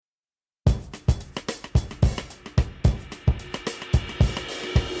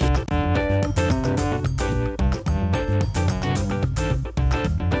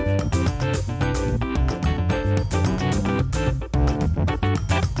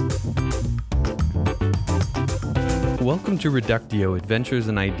Welcome to Reductio Adventures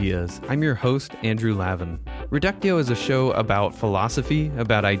and Ideas. I'm your host, Andrew Lavin. Reductio is a show about philosophy,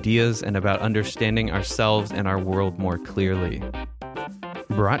 about ideas, and about understanding ourselves and our world more clearly.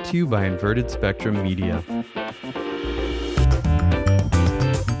 Brought to you by Inverted Spectrum Media.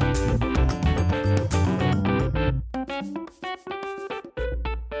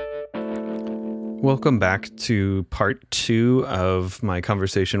 Welcome back to part 2 of my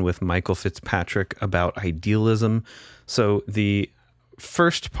conversation with Michael Fitzpatrick about idealism. So the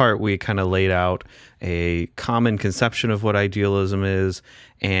first part, we kind of laid out a common conception of what idealism is,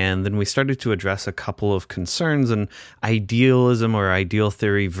 and then we started to address a couple of concerns in idealism or ideal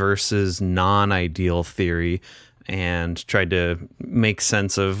theory versus non-ideal theory, and tried to make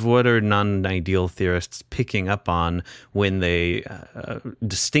sense of what are non-ideal theorists picking up on when they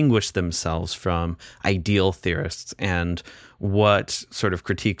distinguish themselves from ideal theorists, and what sort of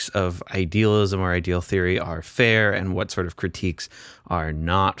critiques of idealism or ideal theory are fair and what sort of critiques are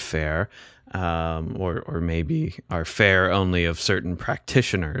not fair, or maybe are fair only of certain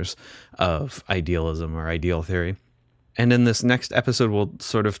practitioners of idealism or ideal theory. And in this next episode, we'll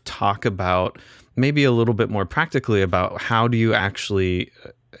sort of talk about maybe a little bit more practically about how do you actually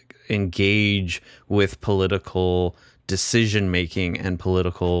engage with political decision-making and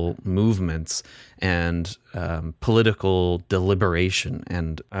political movements and political deliberation.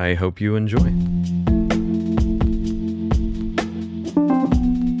 And I hope you enjoy.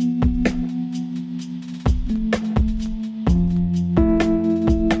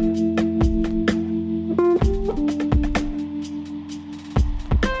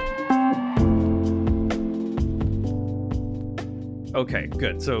 Okay,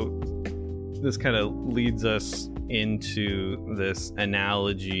 good. So this kind of leads us into this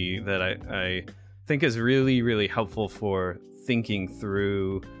analogy that I think is really, really helpful for thinking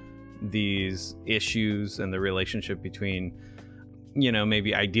through these issues and the relationship between,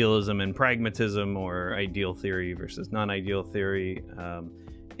 maybe idealism and pragmatism, or ideal theory versus non-ideal theory.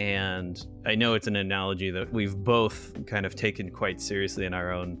 And I know it's an analogy that we've both kind of taken quite seriously in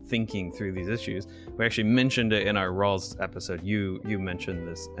our own thinking through these issues. We actually mentioned it in our Rawls episode. You mentioned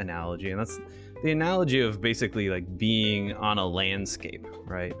this analogy, and that's the analogy of basically like being on a landscape,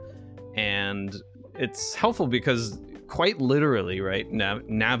 right? And it's helpful because quite literally, right,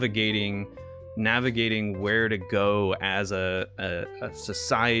 navigating where to go as a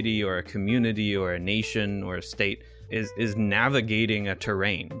society or a community or a nation or a state is navigating a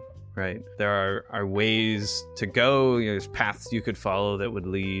terrain, right? There are ways to go. There's paths you could follow that would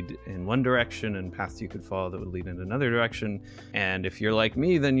lead in one direction, and paths you could follow that would lead in another direction. And if you're like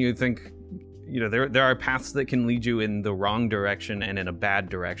me, then you think, there are paths that can lead you in the wrong direction and in a bad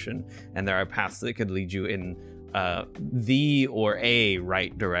direction, and there are paths that could lead you in the or a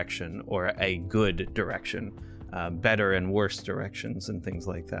right direction or a good direction, better and worse directions and things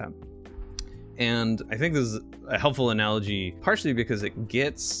like that. And I think this is a helpful analogy, partially because it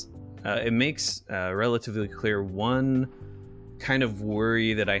makes relatively clear one kind of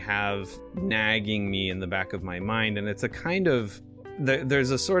worry that I have nagging me in the back of my mind. And it's a kind of,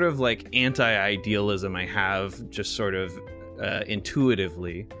 there's a sort of like anti-idealism I have just sort of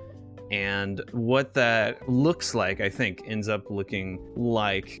intuitively. And what that looks like, I think, ends up looking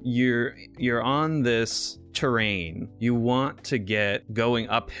like you're on this terrain. You want to get going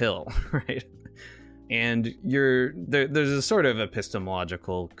uphill, right? And there's a sort of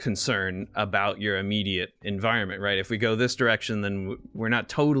epistemological concern about your immediate environment, right? If we go this direction, then we're not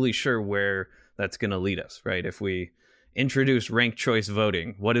totally sure where that's going to lead us, right? If we introduce ranked choice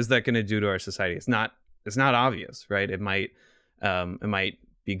voting, what is that going to do to our society? It's not obvious, right? It might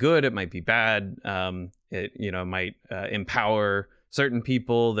be good, it might be bad. It might empower certain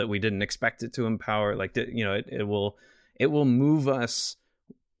people that we didn't expect it to empower. Like, it will move us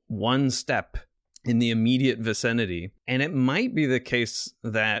one step in the immediate vicinity. And it might be the case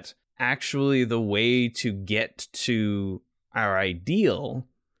that actually the way to get to our ideal,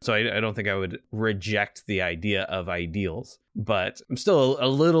 so I don't think I would reject the idea of ideals, but I'm still a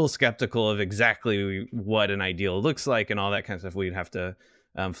little skeptical of exactly what an ideal looks like and all that kind of stuff. We'd have to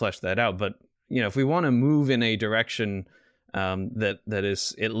flesh that out. But, if we want to move in a direction that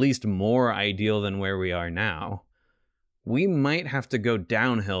is at least more ideal than where we are now, we might have to go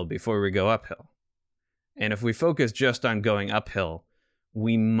downhill before we go uphill. And if we focus just on going uphill,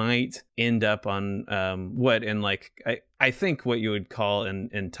 we might end up on I think what you would call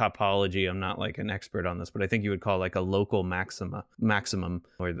in topology, I'm not like an expert on this, but I think you would call like a local maximum,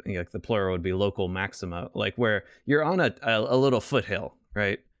 or like the plural would be local maxima, like where you're on a little foothill,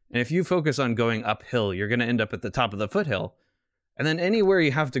 right? And if you focus on going uphill, you're going to end up at the top of the foothill, and then anywhere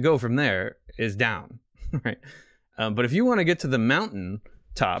you have to go from there is down, right? But if you want to get to the mountain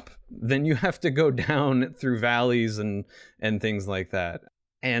top, then you have to go down through valleys and things like that.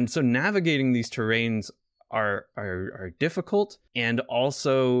 And so navigating these terrains are difficult, and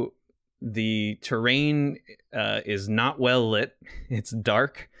also the terrain is not well lit. It's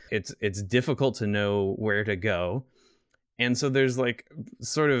dark. It's difficult to know where to go. And so there's like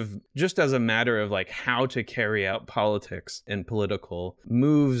sort of just as a matter of like how to carry out politics and political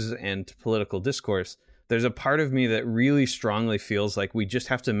moves and political discourse, there's a part of me that really strongly feels like we just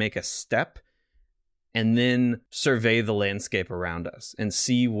have to make a step and then survey the landscape around us and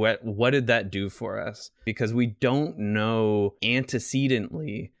see what did that do for us, because we don't know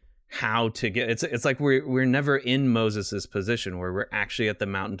antecedently how to get it's like we're never in Moses's position where we're actually at the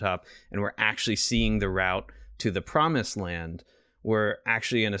mountaintop and we're actually seeing the route to the promised land. We're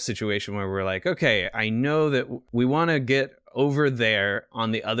actually in a situation where we're like, okay, I know that we want to get over there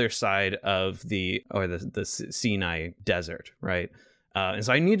on the other side of the Sinai desert, right? And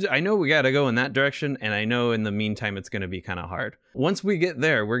so I know we got to go in that direction, and I know in the meantime it's going to be kind of hard. Once we get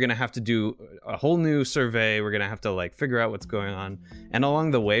there, we're going to have to do a whole new survey. We're going to have to like figure out what's going on, and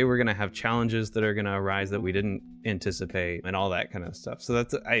along the way we're going to have challenges that are going to arise that we didn't anticipate and all that kind of stuff. So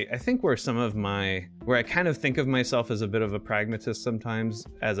that's I think where I kind of think of myself as a bit of a pragmatist sometimes,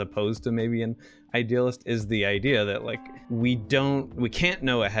 as opposed to maybe an idealist, is the idea that like we can't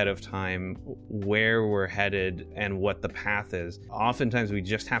know ahead of time where we're headed and what the path is. Oftentimes we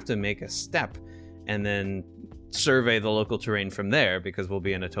just have to make a step and then survey the local terrain from there, because we'll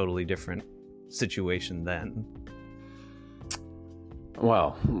be in a totally different situation then.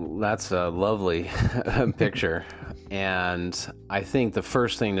 Well, that's a lovely picture. And I think the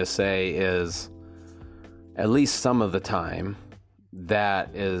first thing to say is, at least some of the time,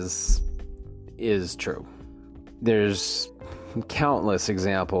 that is true. There's countless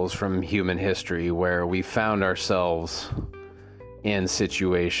examples from human history where we found ourselves in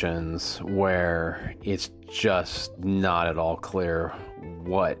situations where it's just not at all clear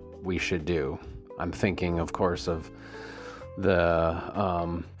what we should do. I'm thinking, of course, of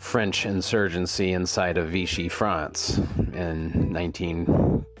the French insurgency inside of Vichy, France in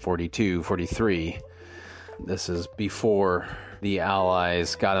 1942-43. This is before the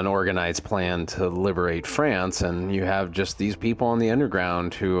Allies got an organized plan to liberate France, and you have just these people on the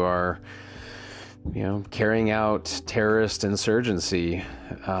underground who are, carrying out terrorist insurgency,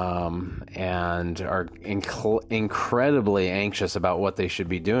 and are incredibly anxious about what they should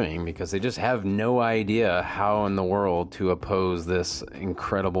be doing, because they just have no idea how in the world to oppose this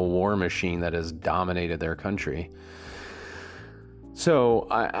incredible war machine that has dominated their country. So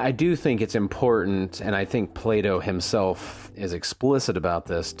I do think it's important, and I think Plato himself is explicit about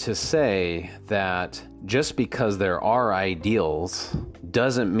this, to say that just because there are ideals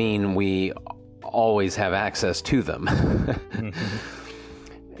doesn't mean we always have access to them.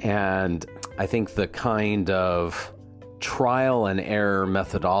 And I think the kind of trial and error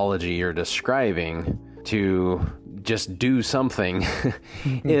methodology you're describing to just do something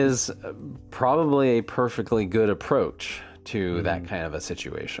is probably a perfectly good approach to that kind of a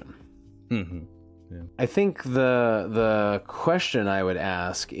situation. Yeah. I think the question I would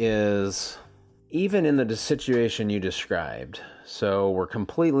ask is, even in the situation you described, so we're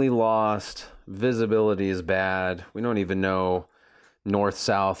completely lost, visibility is bad, we don't even know north,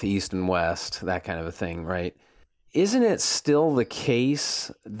 south, east, and west, that kind of a thing, right? Isn't it still the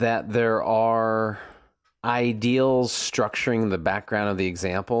case that there are ideals structuring the background of the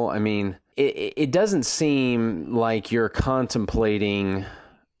example? I mean, it doesn't seem like you're contemplating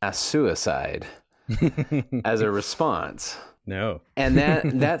a suicide as a response. No. And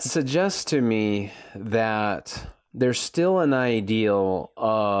that suggests to me that there's still an ideal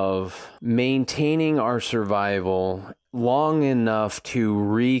of maintaining our survival long enough to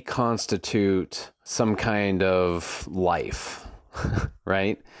reconstitute some kind of life,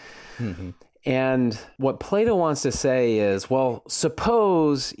 right? Mm-hmm. And what Plato wants to say is, well,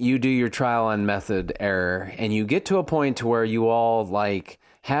 suppose you do your trial and method error and you get to a point to where you all like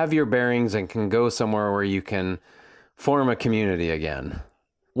have your bearings and can go somewhere where you can form a community again.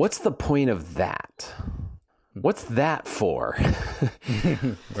 What's the point of that? What's that for?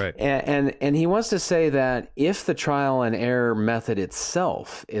 Right. And he wants to say that if the trial and error method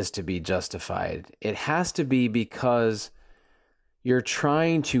itself is to be justified, it has to be because you're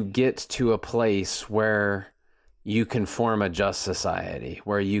trying to get to a place where you can form a just society,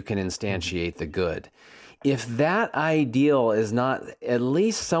 where you can instantiate the good. If that ideal is not at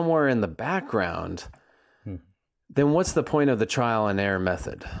least somewhere in the background, then what's the point of the trial and error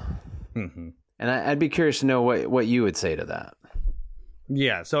method? Mm-hmm. And I'd be curious to know what you would say to that.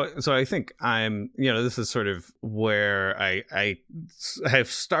 Yeah, so I think this is sort of where I have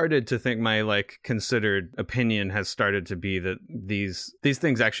started to think my like considered opinion has started to be that these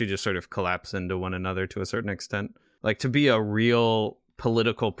things actually just sort of collapse into one another to a certain extent. Like, to be a real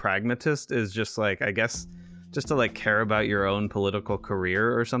political pragmatist is just like, I guess, just to like care about your own political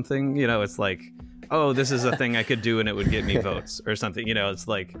career or something. It's like, oh, this is a thing I could do and it would get me votes or something. It's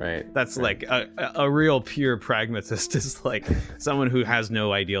like, that's like a real pure pragmatist is like someone who has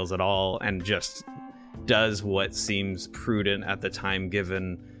no ideals at all and just does what seems prudent at the time,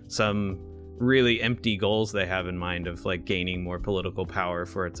 given some really empty goals they have in mind of like gaining more political power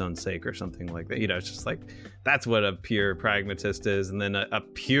for its own sake or something like that. It's just like, that's what a pure pragmatist is. And then a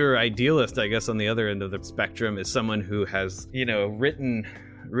pure idealist, I guess, on the other end of the spectrum is someone who has,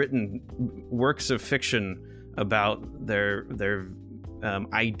 written works of fiction about their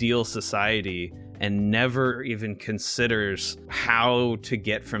ideal society and never even considers how to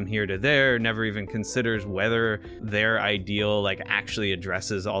get from here to there, never even considers whether their ideal like actually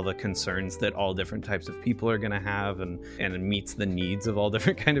addresses all the concerns that all different types of people are going to have and meets the needs of all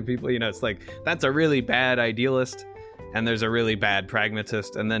different kind of people. It's like, that's a really bad idealist and there's a really bad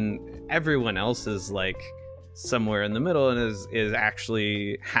pragmatist, and then everyone else is like somewhere in the middle and is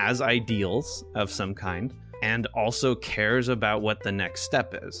actually has ideals of some kind and also cares about what the next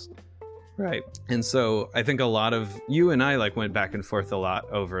step is. Right. And so I think a lot of you and I like went back and forth a lot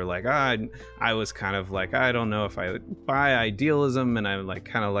over like, I was kind of like, I don't know if I buy idealism, and I like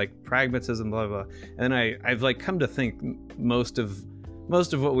kind of like pragmatism, blah, blah. And I've like come to think most of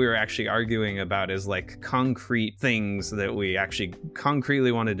what we were actually arguing about is like concrete things that we actually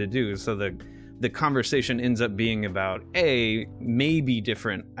concretely wanted to do. So the conversation ends up being about maybe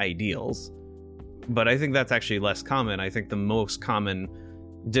different ideals, but I think that's actually less common. I think the most common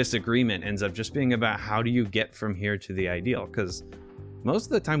disagreement ends up just being about how do you get from here to the ideal, because most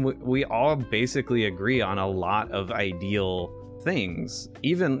of the time we all basically agree on a lot of ideal things.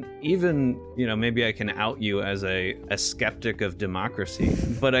 Even maybe I can out you as a skeptic of democracy,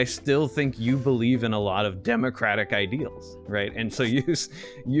 but I still think you believe in a lot of democratic ideals, right? And so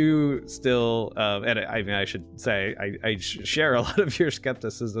you still and I should say I share a lot of your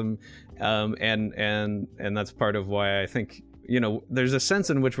skepticism, and that's part of why I think there's a sense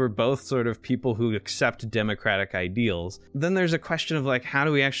in which we're both sort of people who accept democratic ideals. Then there's a question of like, how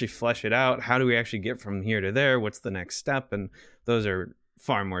do we actually flesh it out? How do we actually get from here to there? What's the next step? And those are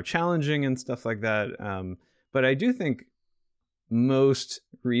far more challenging and stuff like that. But I do think most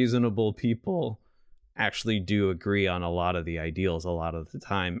reasonable people actually do agree on a lot of the ideals a lot of the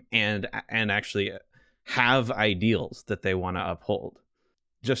time, and actually have ideals that they want to uphold.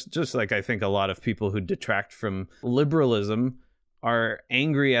 Just like I think a lot of people who detract from liberalism are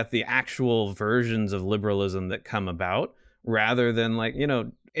angry at the actual versions of liberalism that come about, rather than like,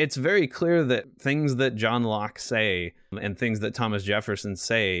 it's very clear that things that John Locke say and things that Thomas Jefferson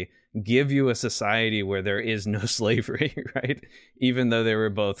say give you a society where there is no slavery, right? Even though they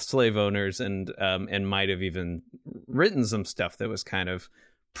were both slave owners and might have even written some stuff that was kind of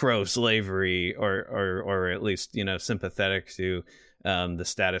pro-slavery or at least, sympathetic to the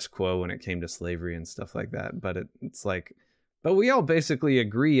status quo when it came to slavery and stuff like that. But it's like, but we all basically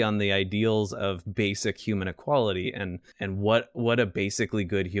agree on the ideals of basic human equality and what a basically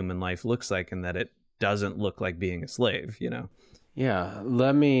good human life looks like, and that it doesn't look like being a slave, Yeah,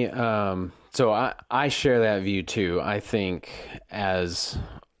 let me, so I share that view too. I think as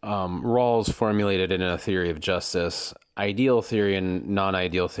Rawls formulated in a theory of justice, ideal theory and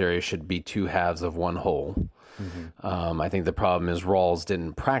non-ideal theory should be two halves of one whole. Mm-hmm. I think the problem is Rawls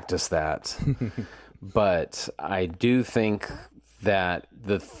didn't practice that, but I do think that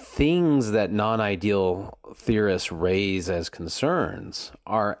the things that non-ideal theorists raise as concerns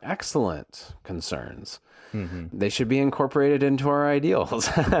are excellent concerns. Mm-hmm. They should be incorporated into our ideals.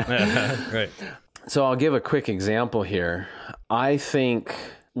 Right. So I'll give a quick example here. I think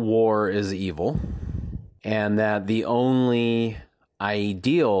war is evil, and that the only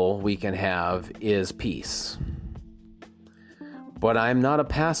ideal we can have is peace. But I'm not a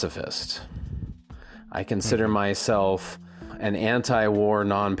pacifist. I consider myself an anti-war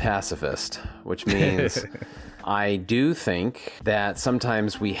non-pacifist, which means I do think that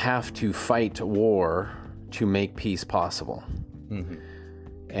sometimes we have to fight war to make peace possible. Mm-hmm.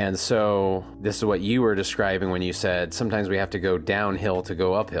 And so this is what you were describing when you said sometimes we have to go downhill to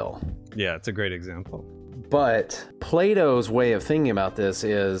go uphill. Yeah, it's a great example. But Plato's way of thinking about this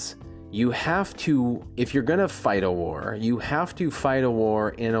is you have to, if you're going to fight a war, you have to fight a war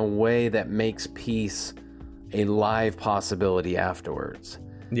in a way that makes peace a live possibility afterwards.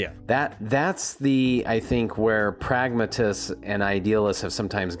 Yeah. That's the, I think, where pragmatists and idealists have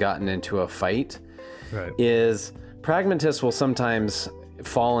sometimes gotten into a fight. Right. Is pragmatists will sometimes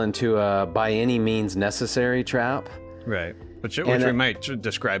fall into a by any means necessary trap. Right. Which we might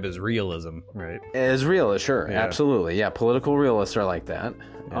describe as realism, right? As realist, sure. Yeah. Absolutely. Yeah, political realists are like that.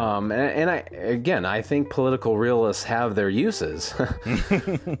 Yeah. I think political realists have their uses.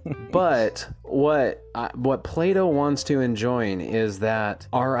 But what Plato wants to enjoin is that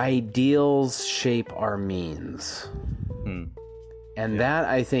our ideals shape our means. And that,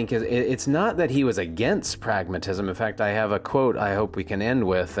 I think, it's not that he was against pragmatism. In fact, I have a quote I hope we can end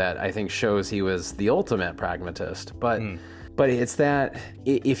with that I think shows he was the ultimate pragmatist. But it's that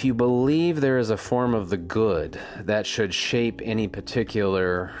if you believe there is a form of the good that should shape any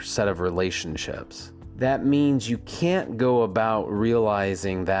particular set of relationships, that means you can't go about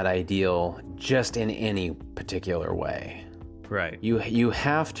realizing that ideal just in any particular way. Right. You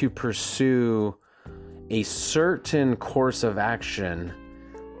have to pursue a certain course of action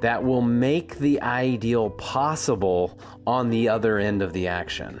that will make the ideal possible on the other end of the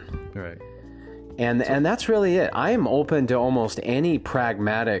action. Right. And that's really it. I am open to almost any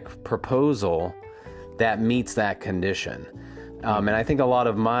pragmatic proposal that meets that condition. And I think a lot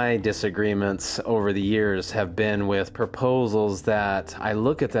of my disagreements over the years have been with proposals that I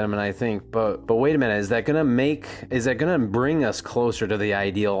look at them and I think, but wait a minute, is that going to bring us closer to the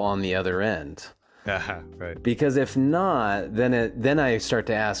ideal on the other end? Right. Because if not, then I start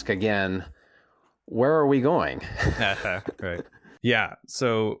to ask again, where are we going? Right. Yeah.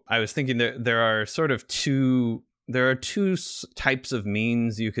 So I was thinking there are two types of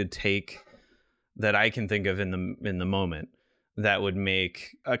means you could take that I can think of in the moment that would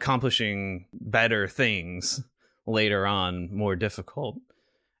make accomplishing better things later on more difficult.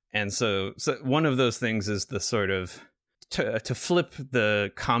 And so one of those things is the sort of to flip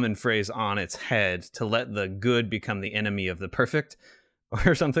the common phrase on its head, to let the good become the enemy of the perfect,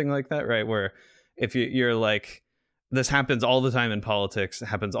 or something like that, right? Where if you're like, this happens all the time in politics, it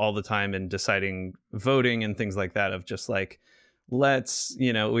happens all the time in deciding voting and things like that, of just like, let's,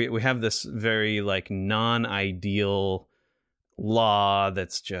 we have this very like non-ideal law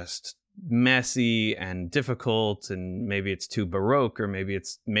that's just messy and difficult, and maybe it's too baroque, or maybe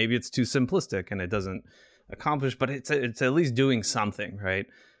it's too simplistic and it doesn't accomplish, but it's at least doing something, right?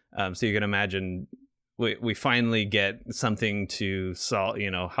 So you can imagine we finally get something to solve,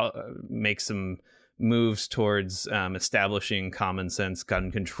 make some moves towards establishing common sense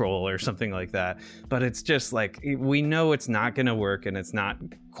gun control or something like that. But it's just like, we know it's not going to work, and it's not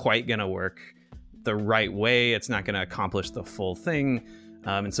quite going to work the right way. It's not going to accomplish the full thing.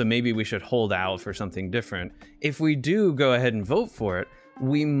 And so maybe we should hold out for something different. If we do go ahead and vote for it,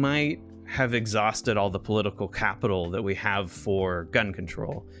 we might have exhausted all the political capital that we have for gun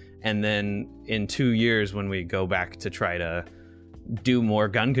control. And then in 2 years, when we go back to try to do more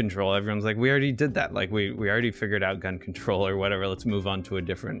gun control, everyone's like, we already did that. Like we already figured out gun control or whatever. Let's move on to a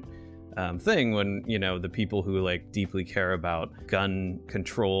different thing. When, the people who like deeply care about gun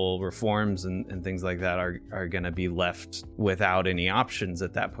control reforms and things like that are going to be left without any options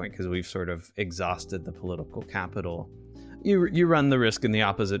at that point, because we've sort of exhausted the political capital. You run the risk in the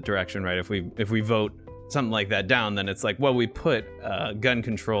opposite direction, right? If we vote something like that down, then it's like, well, we put gun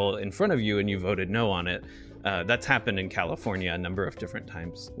control in front of you and you voted no on it. That's happened in California a number of different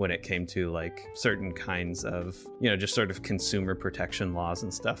times when it came to like certain kinds of, just sort of consumer protection laws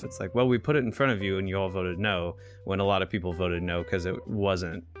and stuff. It's like, well, we put it in front of you and you all voted no, when a lot of people voted no because it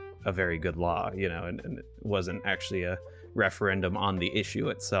wasn't a very good law, and it wasn't actually a referendum on the issue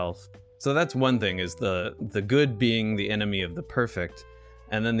itself. So that's one thing, is the good being the enemy of the perfect.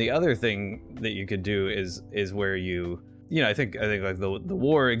 And then the other thing that you could do is where I think like the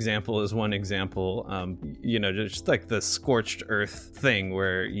war example is one example, just like the scorched earth thing,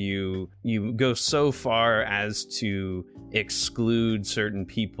 where you go so far as to exclude certain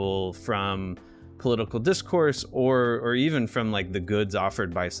people from political discourse or even from like the goods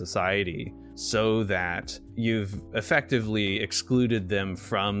offered by society, so that you've effectively excluded them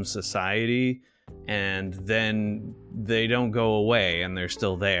from society, and then they don't go away and they're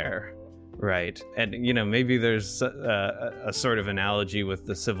still there. Right. And, maybe there's a sort of analogy with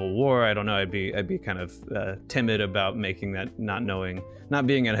the Civil War. I don't know. I'd be kind of timid about making that, not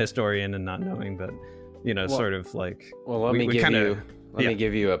being a historian and not knowing, but, sort of like. Well, let me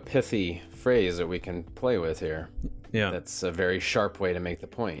give you a pithy phrase that we can play with here. Yeah. That's a very sharp way to make the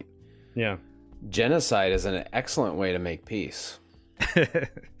point. Yeah. Genocide is an excellent way to make peace.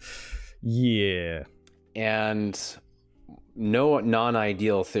 Yeah. And no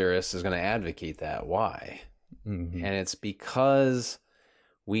non-ideal theorist is going to advocate that. Why? Mm-hmm. And it's because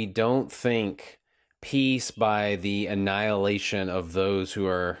we don't think peace by the annihilation of those who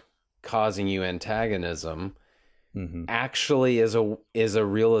are causing you antagonism actually is a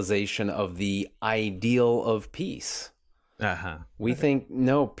realization of the ideal of peace. We think,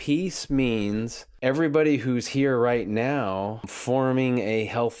 no, peace means everybody who's here right now forming a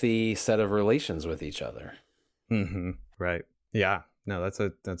healthy set of relations with each other. Right. Yeah. No,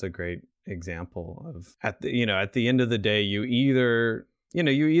 that's a great example of at the end of the day, you either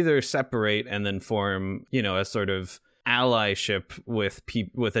separate and then form, a sort of allyship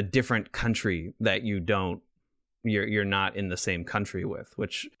with a different country that you're not in the same country with,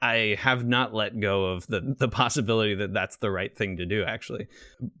 which I have not let go of the possibility that that's the right thing to do, actually.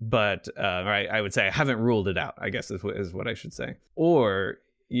 But right, I would say I haven't ruled it out, I guess is what I should say. Or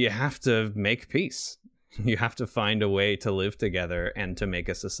you have to make peace. You have to find a way to live together and to make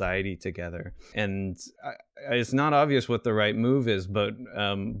a society together. And it's not obvious what the right move is, but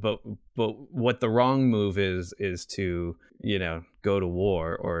what the wrong move is to, go to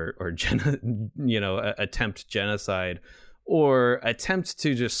war or attempt genocide, or attempt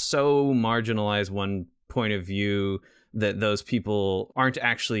to just so marginalize one point of view that those people aren't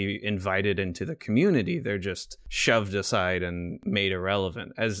actually invited into the community. They're just shoved aside and made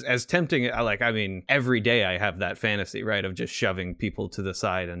irrelevant. As tempting, every day I have that fantasy, right, of just shoving people to the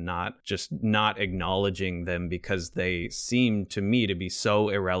side and not acknowledging them because they seem to me to be so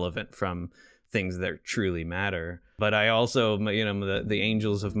irrelevant from things that truly matter. But I also, the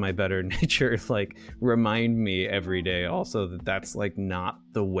angels of my better nature, remind me every day also that that's not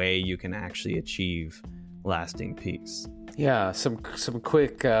the way you can actually achieve lasting peace. Yeah, some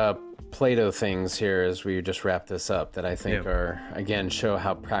quick Plato things here as we just wrap this up that I think are, again, show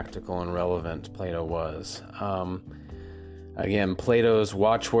how practical and relevant Plato was. Again, Plato's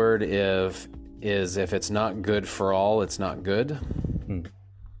watchword is if it's not good for all, it's not good. And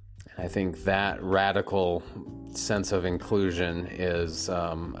I think that radical sense of inclusion is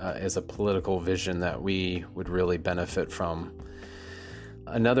a political vision that we would really benefit from.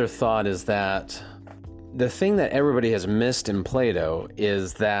 Another thought is that the thing that everybody has missed in Plato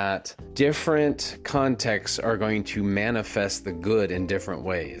is that different contexts are going to manifest the good in different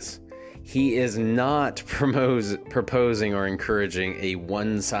ways. He is not proposing or encouraging a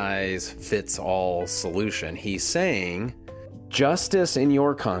one-size-fits-all solution. He's saying justice in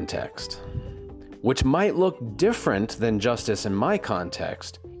your context, which might look different than justice in my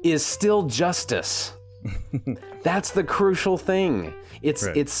context, is still justice. That's the crucial thing.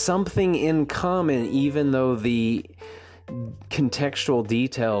 It's something in common, even though the contextual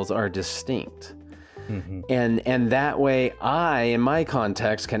details are distinct. And that way, I, in my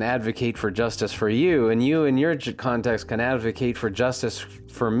context, can advocate for justice for you, and you, in your context, can advocate for justice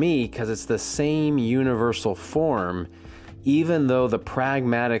for me, because it's the same universal form, even though the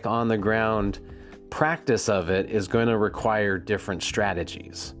pragmatic, on-the-ground practice of it is going to require different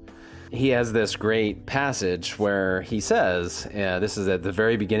strategies. He has this great passage where he says, this is at the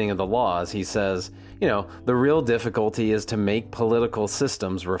very beginning of the Laws, he says, the real difficulty is to make political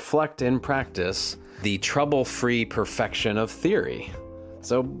systems reflect in practice the trouble-free perfection of theory.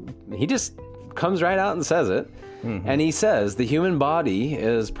 So he just comes right out and says it. And he says, the human body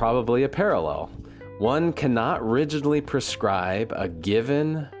is probably a parallel. One cannot rigidly prescribe a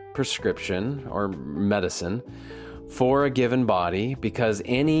given prescription or medicine for a given body, because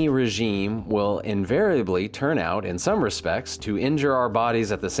any regime will invariably turn out, in some respects, to injure our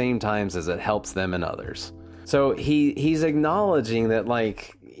bodies at the same times as it helps them in others. So he's acknowledging that,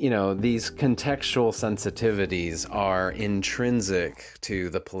 these contextual sensitivities are intrinsic to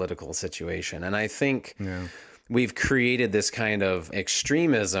the political situation. And I think we've created this kind of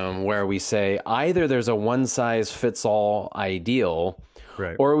extremism where we say either there's a one-size-fits-all ideal,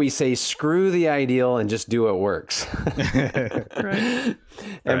 right, or we say, screw the ideal and just do what works. Right.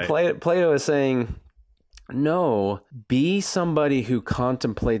 And Plato is saying, no, be somebody who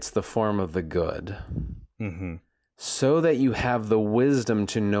contemplates the form of the good, so that you have the wisdom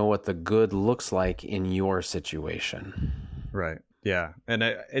to know what the good looks like in your situation. Right. Yeah. And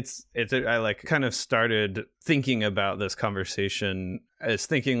I kind of started thinking about this conversation as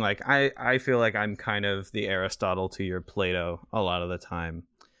thinking I feel like I'm kind of the Aristotle to your Plato a lot of the time.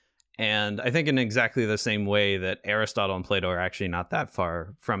 And I think in exactly the same way that Aristotle and Plato are actually not that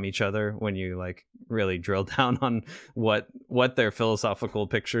far from each other when you really drill down on what their philosophical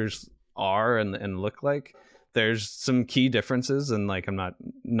pictures are and look like. There's some key differences, and I'm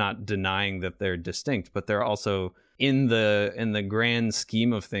not denying that they're distinct, but they're also in the grand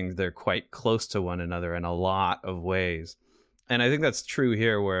scheme of things, they're quite close to one another in a lot of ways. And I think that's true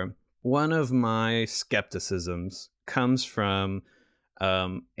here, where one of my skepticisms comes from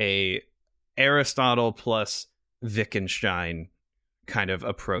a Aristotle plus Wittgenstein kind of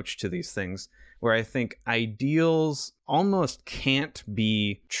approach to these things, where I think ideals almost can't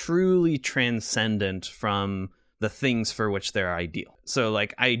be truly transcendent from the things for which they're ideal. So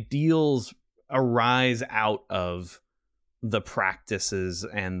like ideals arise out of the practices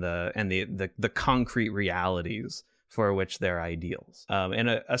and the concrete realities for which they're ideals. And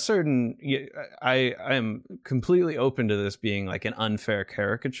a certain, I am completely open to this being like an unfair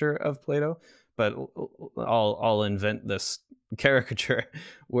caricature of Plato, but I'll invent this caricature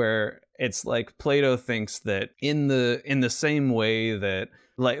where it's like Plato thinks that in the same way that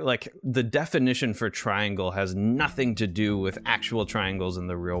like the definition for triangle has nothing to do with actual triangles in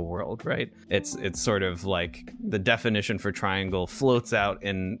the real world, right? It's sort of like the definition for triangle floats out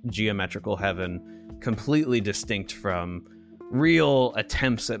in geometrical heaven, completely distinct from real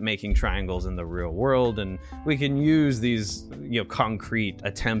attempts at making triangles in the real world. And we can use these, concrete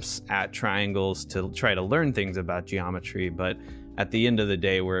attempts at triangles to try to learn things about geometry, but at the end of the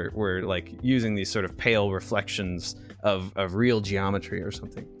day, we're like using these sort of pale reflections of real geometry or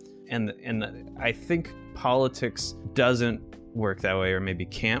something. And I think politics doesn't work that way, or maybe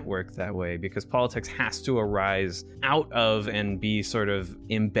can't work that way, because politics has to arise out of and be sort of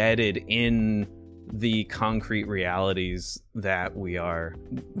embedded in the concrete realities that we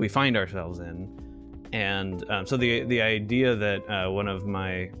find ourselves in. And so the idea that one of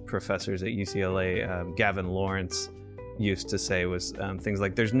my professors at UCLA, Gavin Lawrence, used to say was things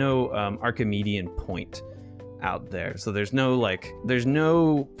like, there's no Archimedean point out there. So there's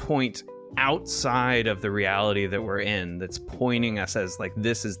no point outside of the reality that we're in that's pointing us as like,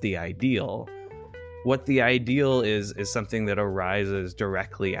 this is the ideal. What the ideal is something that arises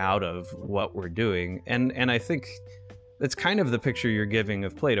directly out of what we're doing. And I think that's kind of the picture you're giving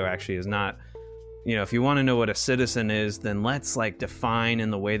of Plato, actually, is not, if you want to know what a citizen is, then let's like define in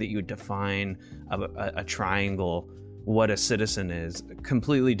the way that you define a triangle what a citizen is,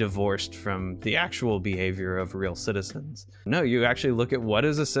 completely divorced from the actual behavior of real citizens. No, you actually look at what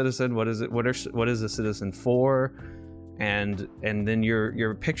is a citizen, what is a citizen for, and then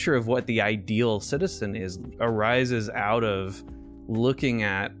your picture of what the ideal citizen is arises out of looking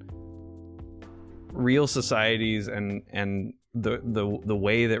at real societies and the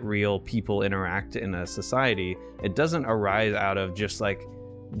way that real people interact in a society. It doesn't arise out of just like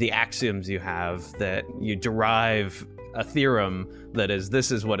the axioms you have that you derive a theorem that is,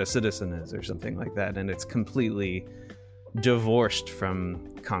 this is what a citizen is, or something like that, and it's completely divorced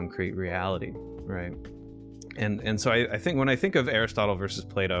from concrete reality, right? And so I think when I think of Aristotle versus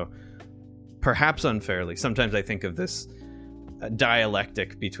Plato, perhaps unfairly, sometimes I think of this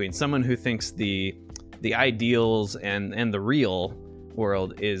dialectic between someone who thinks the ideals and the real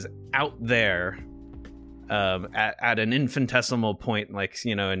world is out there, at an infinitesimal point, like,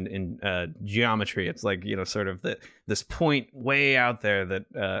 in geometry, it's like, sort of this point way out there that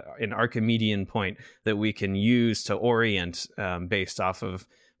an Archimedean point that we can use to orient based off of,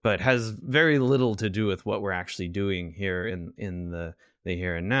 but has very little to do with what we're actually doing here in the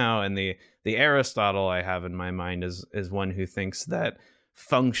here and now. And the Aristotle I have in my mind is one who thinks that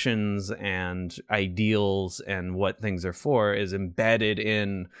functions and ideals and what things are for is embedded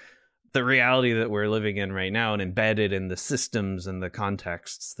in the reality that we're living in right now, and embedded in the systems and the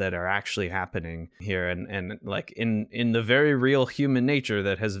contexts that are actually happening here, and like in the very real human nature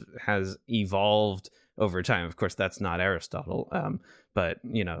that has evolved over time. Of course, that's not Aristotle, but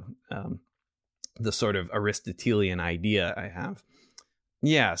the sort of Aristotelian idea I have.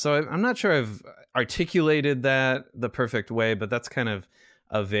 Yeah, so I'm not sure I've articulated that the perfect way, but that's kind of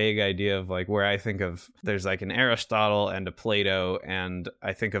a vague idea of like where I think of there's like an Aristotle and a Plato, and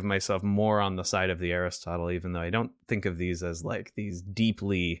I think of myself more on the side of the Aristotle, even though I don't think of these as like these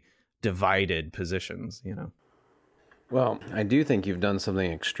deeply divided positions, Well, I do think you've done something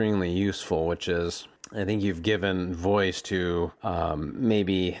extremely useful, which is I think you've given voice to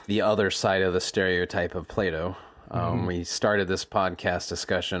maybe the other side of the stereotype of Plato. We started this podcast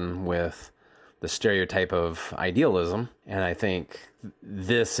discussion with the stereotype of idealism, and I think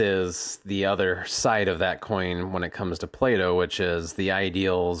this is the other side of that coin when it comes to Plato, which is the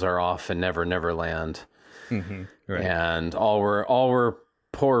ideals are off in Never Land. Mm-hmm. Right. And all we're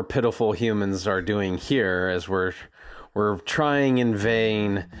poor pitiful humans are doing here is we're trying in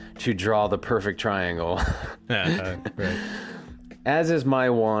vain to draw the perfect triangle. Right. As is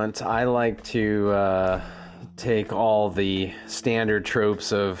my want, I like to take all the standard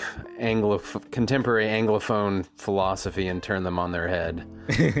tropes of contemporary Anglophone philosophy and turn them on their head.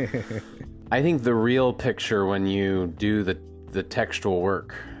 I think the real picture when you do the textual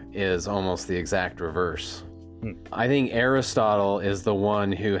work is almost the exact reverse. I think Aristotle is the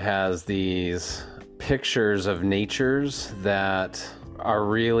one who has these pictures of natures that are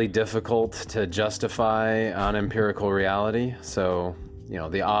really difficult to justify on empirical reality. So,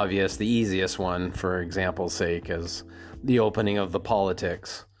 the easiest one, for example's sake, is the opening of the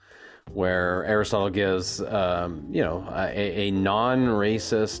Politics, where Aristotle gives, a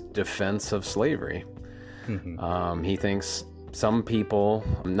non-racist defense of slavery. He thinks some people,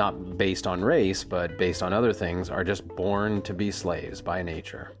 not based on race, but based on other things, are just born to be slaves by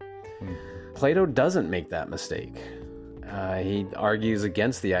nature. Plato doesn't make that mistake. He argues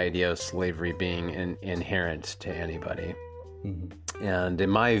against the idea of slavery being inherent to anybody. And in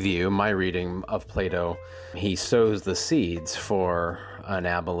my view, my reading of Plato, he sows the seeds for an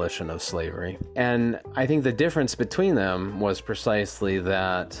abolition of slavery. And I think the difference between them was precisely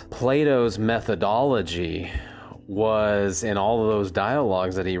that Plato's methodology was, in all of those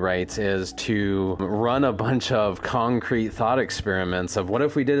dialogues that he writes, is to run a bunch of concrete thought experiments of what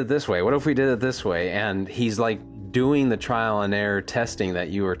if we did it this way? What if we did it this way? And he's like doing the trial and error testing that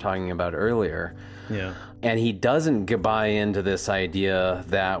you were talking about earlier. Yeah. And he doesn't buy into this idea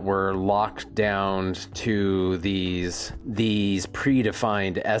that we're locked down to these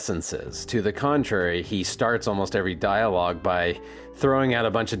predefined essences. To the contrary, he starts almost every dialogue by throwing out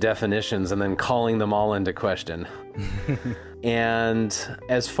a bunch of definitions and then calling them all into question. And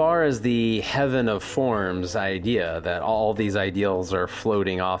as far as the heaven of forms idea, that all these ideals are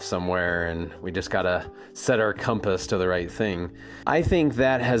floating off somewhere and we just gotta set our compass to the right thing, I think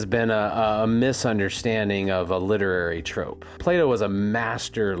that has been a misunderstanding of a literary trope. Plato was a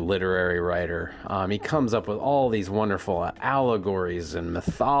master literary writer. He comes up with all these wonderful allegories and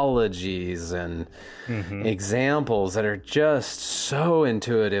mythologies and examples that are just so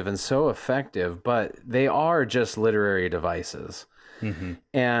intuitive and so effective, but they are just literary devices.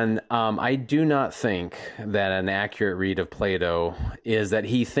 And I do not think that an accurate read of Plato is that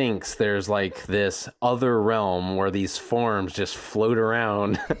he thinks there's like this other realm where these forms just float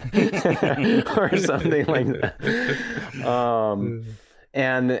around or something like that.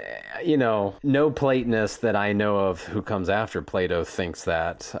 And, no Platonist that I know of who comes after Plato thinks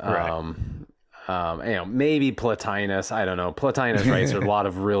that. Right. Maybe Plotinus. I don't know. Plotinus writes a lot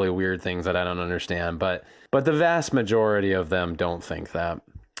of really weird things that I don't understand, but the vast majority of them don't think that.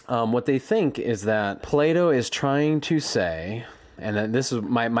 What they think is that Plato is trying to say, and then this is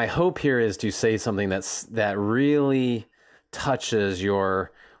my hope here is to say something that really touches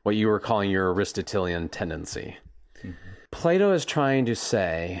what you were calling your Aristotelian tendency. Plato is trying to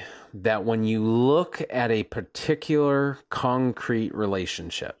say that when you look at a particular concrete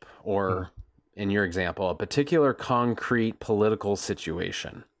relationship, or in your example, a particular concrete political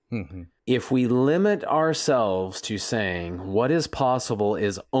situation, if we limit ourselves to saying what is possible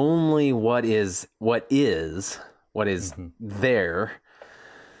is only what is there,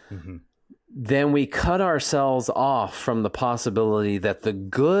 then we cut ourselves off from the possibility that the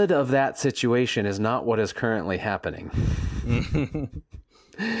good of that situation is not what is currently happening.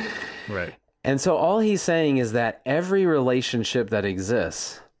 Right. And so all he's saying is that every relationship that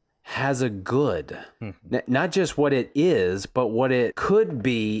exists has a good, not just what it is, but what it could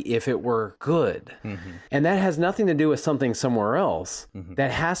be if it were good. And that has nothing to do with something somewhere else.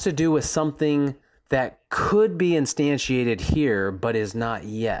 That has to do with something that could be instantiated here, but is not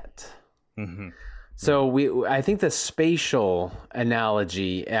yet. So I think the spatial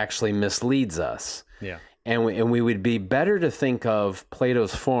analogy actually misleads us. Yeah. And we would be better to think of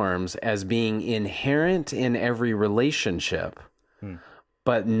Plato's forms as being inherent in every relationship,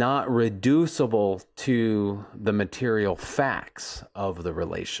 but not reducible to the material facts of the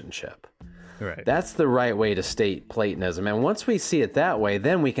relationship. Right. That's the right way to state Platonism. And once we see it that way,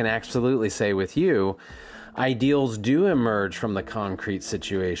 then we can absolutely say with you, ideals do emerge from the concrete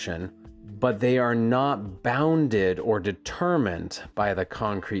situation, but they are not bounded or determined by the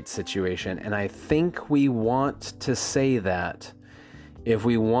concrete situation. And I think we want to say that if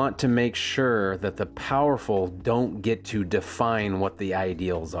we want to make sure that the powerful don't get to define what the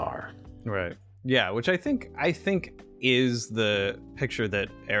ideals are. Right. Yeah, which I think is the picture that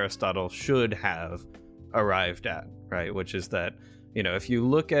Aristotle should have arrived at, right? Which is that, if you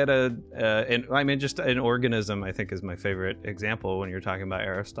look at just an organism, I think is my favorite example when you're talking about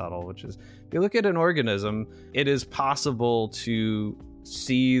Aristotle, which is if you look at an organism, it is possible to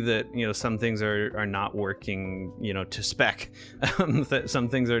see that some things are not working to spec, that some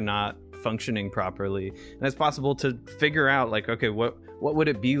things are not functioning properly, and it's possible to figure out okay, what would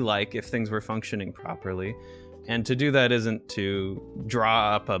it be like if things were functioning properly. And to do that isn't to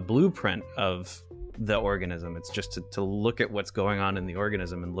draw up a blueprint of the organism. It's just to look at what's going on in the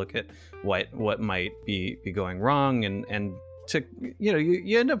organism and look at what might be going wrong, and to,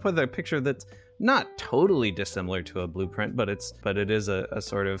 you end up with a picture that's not totally dissimilar to a blueprint, but it is a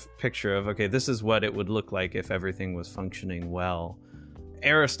sort of picture of, okay, this is what it would look like if everything was functioning well.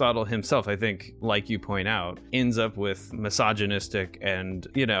 Aristotle himself, I think, like you point out, ends up with misogynistic and,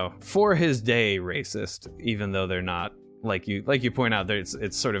 for his day, racist, even though they're not. Like you point out,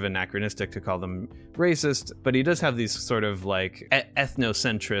 it's sort of anachronistic to call them racist, but he does have these sort of like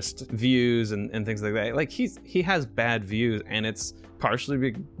ethnocentrist views and things like that. Like he has bad views, and it's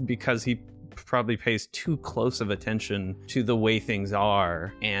partially because he probably pays too close of attention to the way things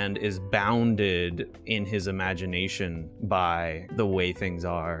are and is bounded in his imagination by the way things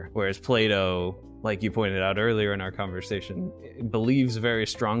are. Whereas Plato, like you pointed out earlier in our conversation, believes very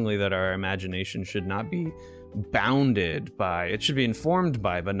strongly that our imagination should not be bounded by, it should be informed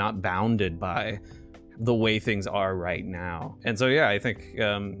by, but not bounded by the way things are right now. And so, yeah, I think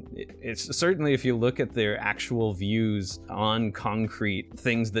it's certainly, if you look at their actual views on concrete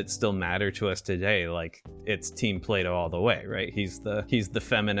things that still matter to us today, like, it's Team Plato all the way, right? He's the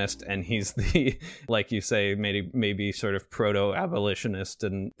feminist, and he's the, like you say, maybe sort of proto-abolitionist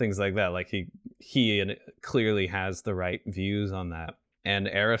and things like that. Like he clearly has the right views on that. And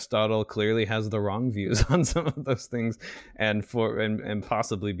Aristotle clearly has the wrong views on some of those things, and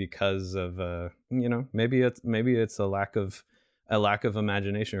possibly because of maybe it's a lack of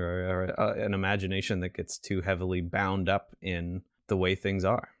imagination, or an imagination that gets too heavily bound up in the way things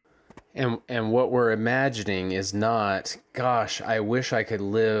are. And what we're imagining is not, gosh, I wish I could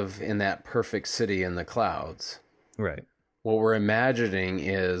live in that perfect city in the clouds. Right. What we're imagining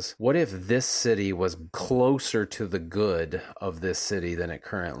is, what if this city was closer to the good of this city than it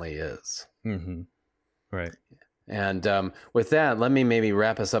currently is? Mm-hmm. Right. And with that, let me maybe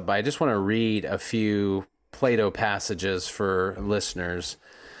wrap us up by, I just want to read a few Plato passages for listeners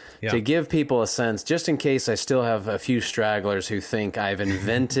to give people a sense, just in case I still have a few stragglers who think I've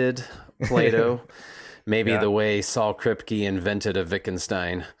invented Plato, maybe the way Saul Kripke invented a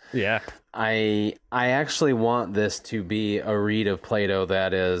Wittgenstein. Yeah. I actually want this to be a read of Plato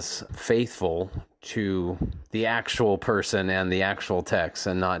that is faithful to the actual person and the actual text,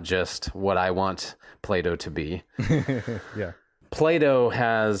 and not just what I want Plato to be. Yeah. Plato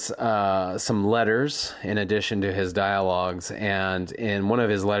has some letters in addition to his dialogues, and in one of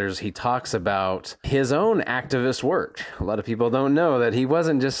his letters he talks about his own activist work. A lot of people don't know that he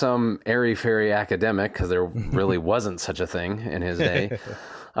wasn't just some airy-fairy academic, because there really wasn't such a thing in his day.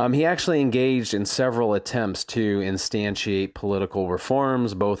 He actually engaged in several attempts to instantiate political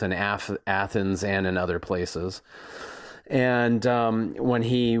reforms, both in Athens and in other places. And when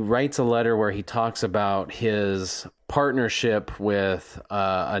he writes a letter where he talks about his partnership with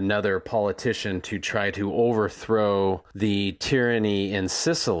another politician to try to overthrow the tyranny in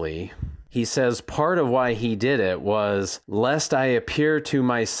Sicily, he says part of why he did it was, lest I appear to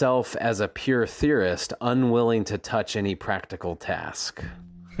myself as a pure theorist, unwilling to touch any practical task.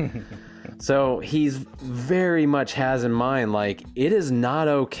 So he's very much has in mind, like, it is not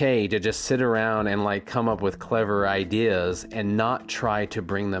okay to just sit around and like come up with clever ideas and not try to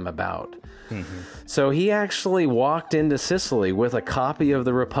bring them about. Mm-hmm. So he actually walked into Sicily with a copy of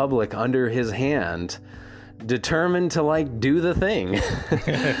the Republic under his hand, determined to like do the thing.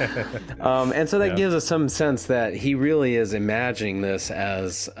 And so that gives us some sense that he really is imagining this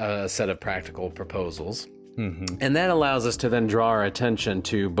as a set of practical proposals. Mm-hmm. And that allows us to then draw our attention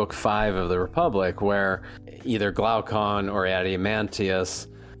to Book 5 of the Republic, where either Glaucon or Adeimantius,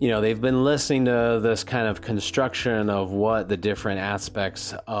 they've been listening to this kind of construction of what the different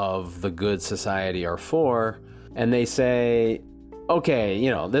aspects of the good society are for, and they say, okay,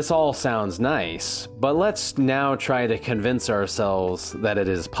 this all sounds nice, but let's now try to convince ourselves that it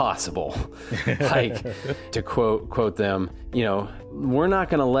is possible. Like, to quote them, we're not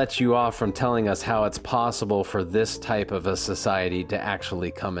going to let you off from telling us how it's possible for this type of a society to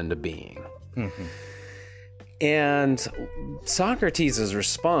actually come into being. Mm-hmm. And Socrates'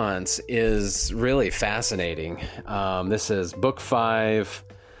 response is really fascinating. This is Book 5,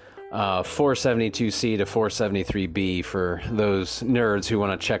 472C to 473B for those nerds who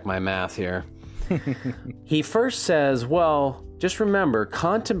want to check my math here. He first says, well, just remember,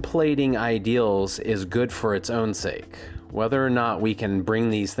 contemplating ideals is good for its own sake. Whether or not we can bring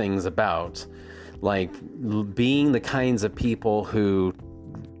these things about, like being the kinds of people who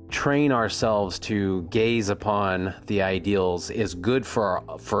train ourselves to gaze upon the ideals, is good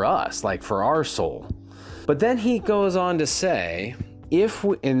for us, like for our soul. But then he goes on to say,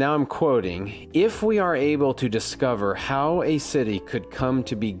 and now I'm quoting, if we are able to discover how a city could come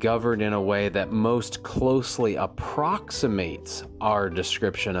to be governed in a way that most closely approximates our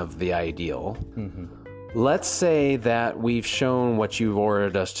description of the ideal, let's say that we've shown what you've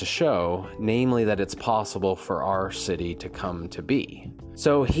ordered us to show, namely that it's possible for our city to come to be.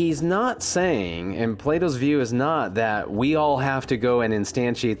 So he's not saying, and Plato's view is not that we all have to go and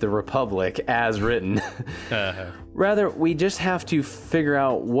instantiate the Republic as written. Rather, we just have to figure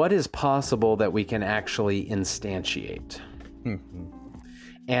out what is possible that we can actually instantiate.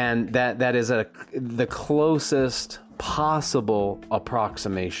 And that is the closest possible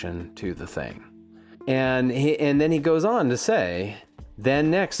approximation to the thing. And then he goes on to say,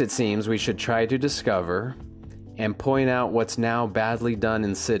 then next it seems we should try to discover and point out what's now badly done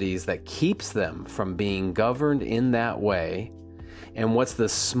in cities that keeps them from being governed in that way, and what's the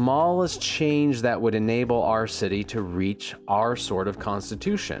smallest change that would enable our city to reach our sort of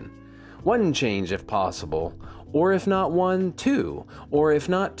constitution. One change if possible, or if not one, two, or if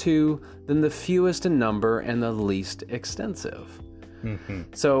not two, then the fewest in number and the least extensive.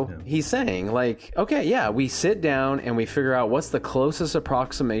 So he's saying, like, okay, yeah, we sit down and we figure out what's the closest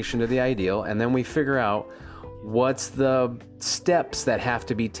approximation to the ideal, and then we figure out what's the steps that have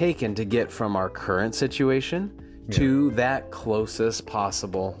to be taken to get from our current situation to that closest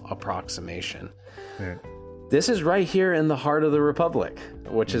possible approximation. This is right here in the heart of the Republic,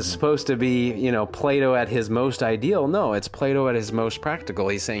 which is supposed to be, Plato at his most ideal. No, it's Plato at his most practical.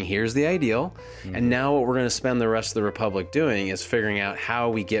 He's saying, here's the ideal, and now what we're going to spend the rest of the Republic doing is figuring out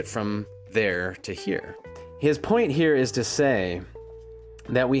how we get from there to here. His point here is to say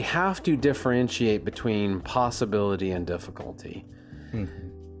that we have to differentiate between possibility and difficulty.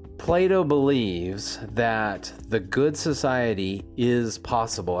 Plato believes that the good society is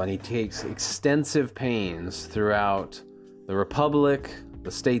possible, and he takes extensive pains throughout the Republic,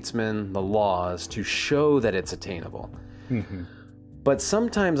 the statesmen, the laws to show that it's attainable. But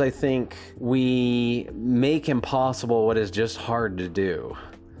sometimes I think we make impossible what is just hard to do.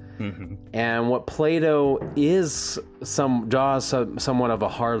 And what Plato draws somewhat of a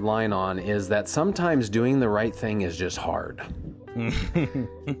hard line on is that sometimes doing the right thing is just hard.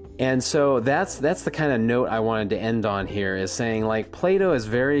 And so that's the kind of note I wanted to end on here, is saying, like, Plato is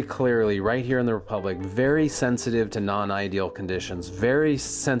very clearly right here in the Republic very sensitive to non-ideal conditions, very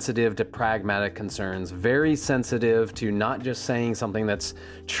sensitive to pragmatic concerns, very sensitive to not just saying something that's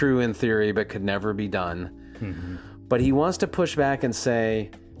true in theory but could never be done. But he wants to push back and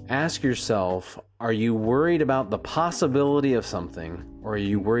say, ask yourself, are you worried about the possibility of something, or are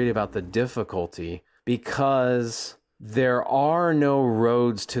you worried about the difficulty? Because there are no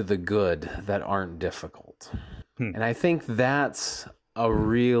roads to the good that aren't difficult. And I think that's a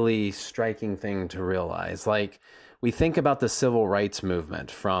really striking thing to realize. Like, we think about the civil rights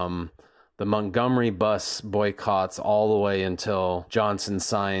movement from the Montgomery bus boycotts all the way until Johnson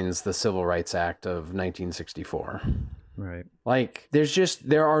signs the Civil Rights Act of 1964. Right. Like,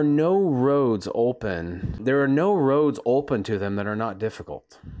 there are no roads open. There are no roads open to them that are not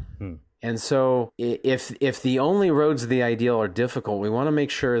difficult. And so if the only roads to the ideal are difficult, we want to make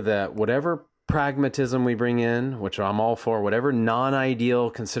sure that whatever pragmatism we bring in, which I'm all for, whatever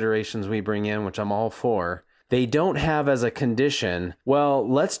non-ideal considerations we bring in, which I'm all for, they don't have as a condition, well,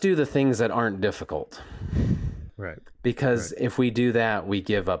 let's do the things that aren't difficult. Right. Because if we do that, we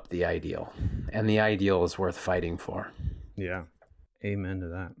give up the ideal. And the ideal is worth fighting for. Yeah. Amen to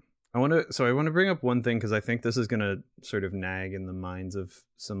that. I want to bring up one thing, because I think this is going to sort of nag in the minds of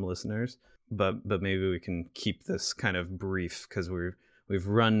some listeners, but maybe we can keep this kind of brief, because we've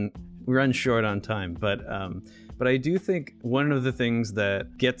run short on time. But I do think one of the things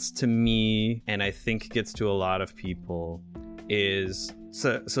that gets to me, and I think gets to a lot of people, is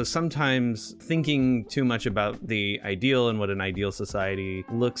so sometimes thinking too much about the ideal and what an ideal society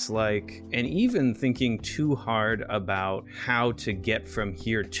looks like, and even thinking too hard about how to get from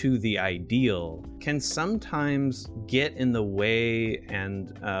here to the ideal, can sometimes get in the way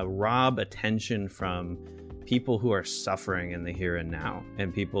and rob attention from people who are suffering in the here and now,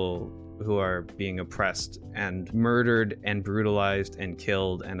 and people who are being oppressed and murdered and brutalized and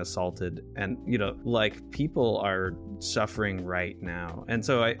killed and assaulted, and people are suffering right now. And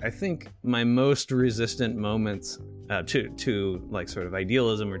so I think my most resistant moments to like sort of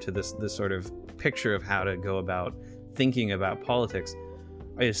idealism, or to this sort of picture of how to go about thinking about politics,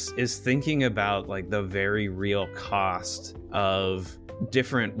 is thinking about like the very real cost of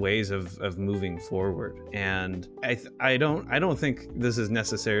different ways of moving forward. And I don't think this is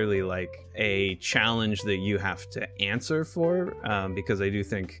necessarily like a challenge that you have to answer for, because I do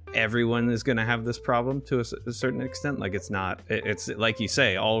think everyone is going to have this problem to a certain extent. Like it's like you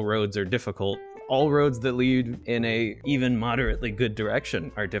say, all roads are difficult. All roads that lead in a even moderately good direction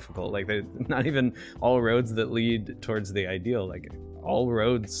are difficult. Like they're not even all roads that lead towards the ideal. Like all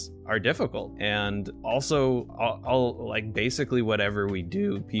roads are difficult. And also all like basically whatever we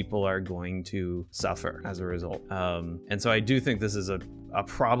do, people are going to suffer as a result. And so I do think this is a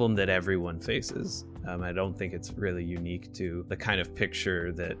problem that everyone faces. I don't think it's really unique to the kind of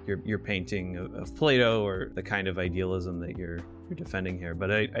picture that you're painting of Plato, or the kind of idealism that you're defending here.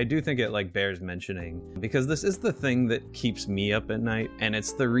 But I do think it like bears mentioning, because this is the thing that keeps me up at night, and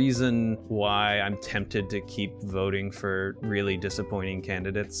it's the reason why I'm tempted to keep voting for really disappointing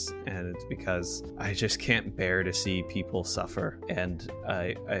candidates. And it's because I just can't bear to see people suffer. And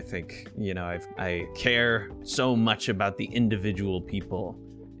I think, I care so much about the individual people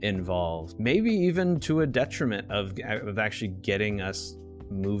involved, maybe even to a detriment of actually getting us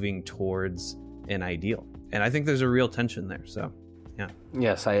moving towards an ideal. And I think there's a real tension there. So, yeah.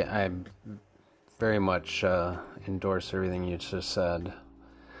 Yes, I very much endorse everything you just said.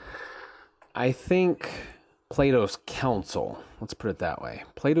 I think Plato's counsel, let's put it that way.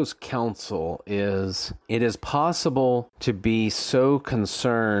 Plato's counsel is, it is possible to be so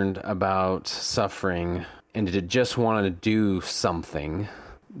concerned about suffering and to just want to do something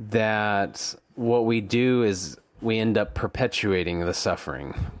that what we do is we end up perpetuating the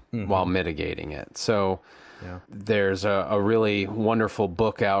suffering while mitigating it. So there's a really wonderful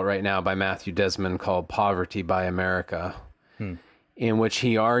book out right now by Matthew Desmond called Poverty by America, in which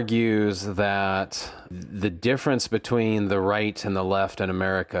he argues that the difference between the right and the left in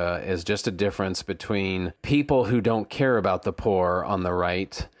America is just a difference between people who don't care about the poor on the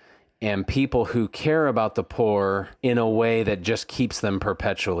right and people who care about the poor in a way that just keeps them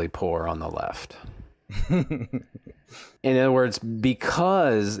perpetually poor on the left. In other words,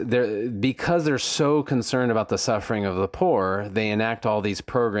 because they're so concerned about the suffering of the poor, they enact all these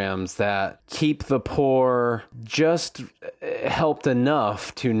programs that keep the poor just helped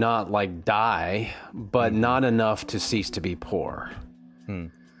enough to not like die, but not enough to cease to be poor.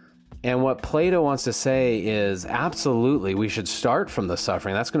 And what Plato wants to say is absolutely we should start from the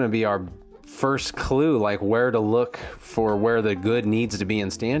suffering. That's going to be our first clue, like where to look for where the good needs to be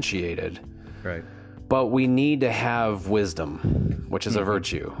instantiated. Right. But we need to have wisdom, which is a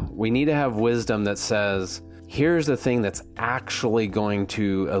virtue. We need to have wisdom that says, here's the thing that's actually going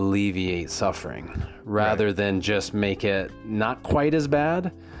to alleviate suffering, rather than just make it not quite as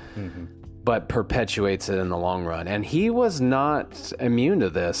bad, but perpetuates it in the long run. And he was not immune to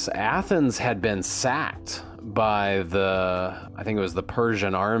this. Athens had been sacked by I think it was the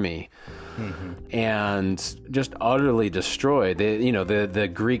Persian army, and just utterly destroyed.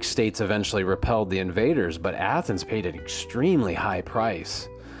 The Greek states eventually repelled the invaders, but Athens paid an extremely high price.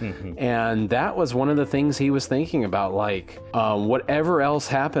 And that was one of the things he was thinking about, like, whatever else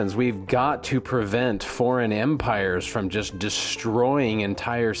happens, we've got to prevent foreign empires from just destroying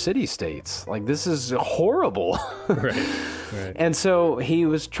entire city-states. Like, this is horrible. Right. And so he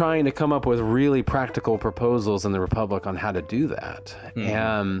was trying to come up with really practical proposals in the Republic on how to do that.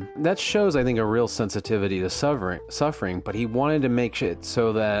 And that shows, I think, a real sensitivity to suffering, but he wanted to make it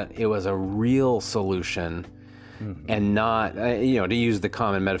so that it was a real solution. And not, to use the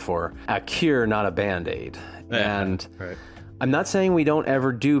common metaphor, a cure, not a Band-Aid. And I'm not saying we don't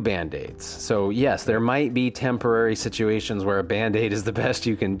ever do Band-Aids. So yes, there might be temporary situations where a Band-Aid is the best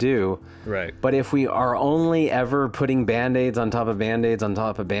you can do. Right. But if we are only ever putting Band-Aids on top of Band-Aids on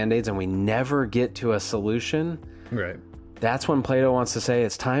top of Band-Aids and we never get to a solution, that's when Plato wants to say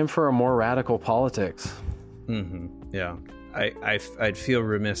it's time for a more radical politics. Yeah. I'd feel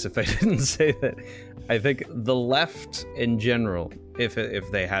remiss if I didn't say that. I think the left in general, if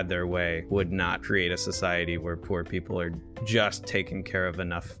they had their way, would not create a society where poor people are just taken care of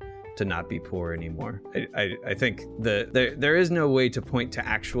enough to not be poor anymore. I think there is no way to point to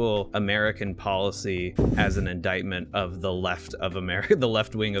actual American policy as an indictment of the left of America, the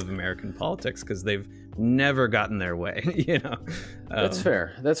left wing of American politics, because they've never gotten their way. That's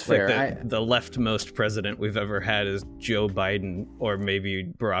fair. Like the leftmost president we've ever had is Joe Biden or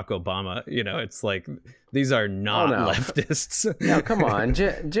maybe Barack Obama. It's like these are not leftists. No, come on,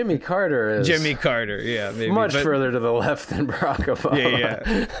 Jimmy Carter is maybe much further to the left than Barack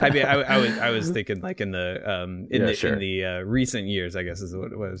Obama. I mean, I was thinking like in the recent years, I guess is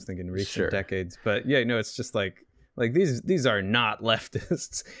what I was thinking, recent decades. But it's just like Like these are not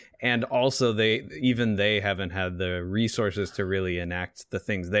leftists, and also they haven't had the resources to really enact the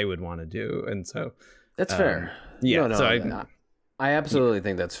things they would want to do, and so that's fair. Yeah, no, so I absolutely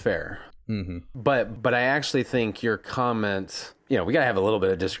think that's fair. Mm-hmm. But I actually think your comment, we got to have a little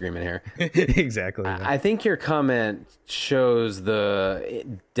bit of disagreement here. Exactly. I think your comment shows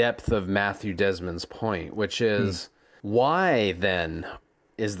the depth of Matthew Desmond's point, which is why then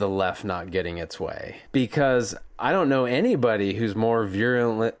is the left not getting its way? Because I don't know anybody who's more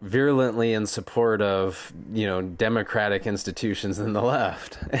virulently in support of, democratic institutions than the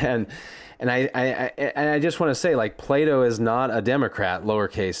left. And I just want to say, like, Plato is not a Democrat,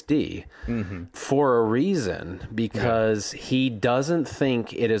 lowercase d, for a reason, because he doesn't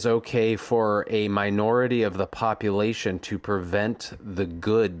think it is okay for a minority of the population to prevent the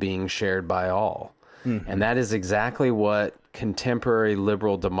good being shared by all. And that is exactly what contemporary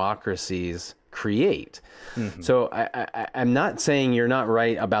liberal democracies create. So I'm not saying you're not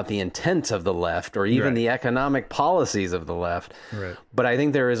right about the intent of the left or even the economic policies of the left, but I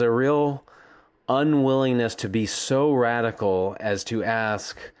think there is a real unwillingness to be so radical as to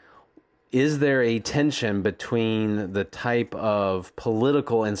ask, is there a tension between the type of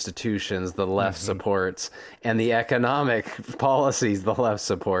political institutions the left supports and the economic policies the left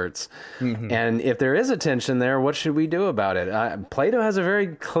supports? And if there is a tension there, what should we do about it? Plato has a very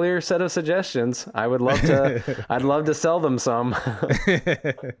clear set of suggestions. I would love to, I'd love to sell them some.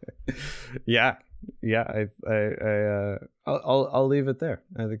 Yeah, I'll leave it there.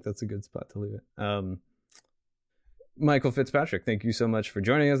 I think that's a good spot to leave it. Michael Fitzpatrick, thank you so much for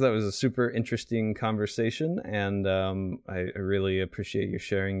joining us. That was a super interesting conversation, and I really appreciate you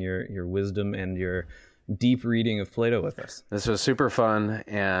sharing your wisdom and your deep reading of Plato with us. This was super fun,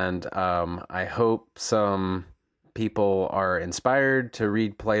 and I hope some people are inspired to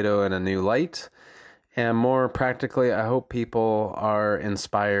read Plato in a new light. And more practically, I hope people are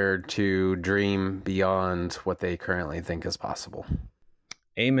inspired to dream beyond what they currently think is possible.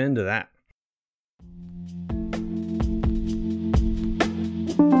 Amen to that.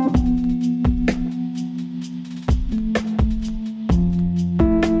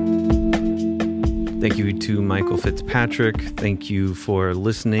 Thank you to Michael Fitzpatrick. Thank you for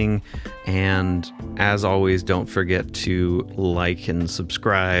listening. And as always, don't forget to like and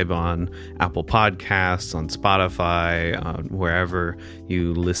subscribe on Apple Podcasts, on Spotify, on wherever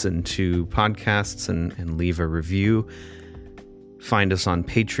you listen to podcasts, and leave a review. Find us on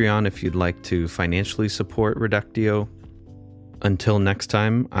Patreon if you'd like to financially support Reductio. Until next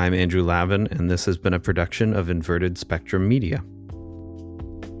time, I'm Andrew Lavin, and this has been a production of Inverted Spectrum Media.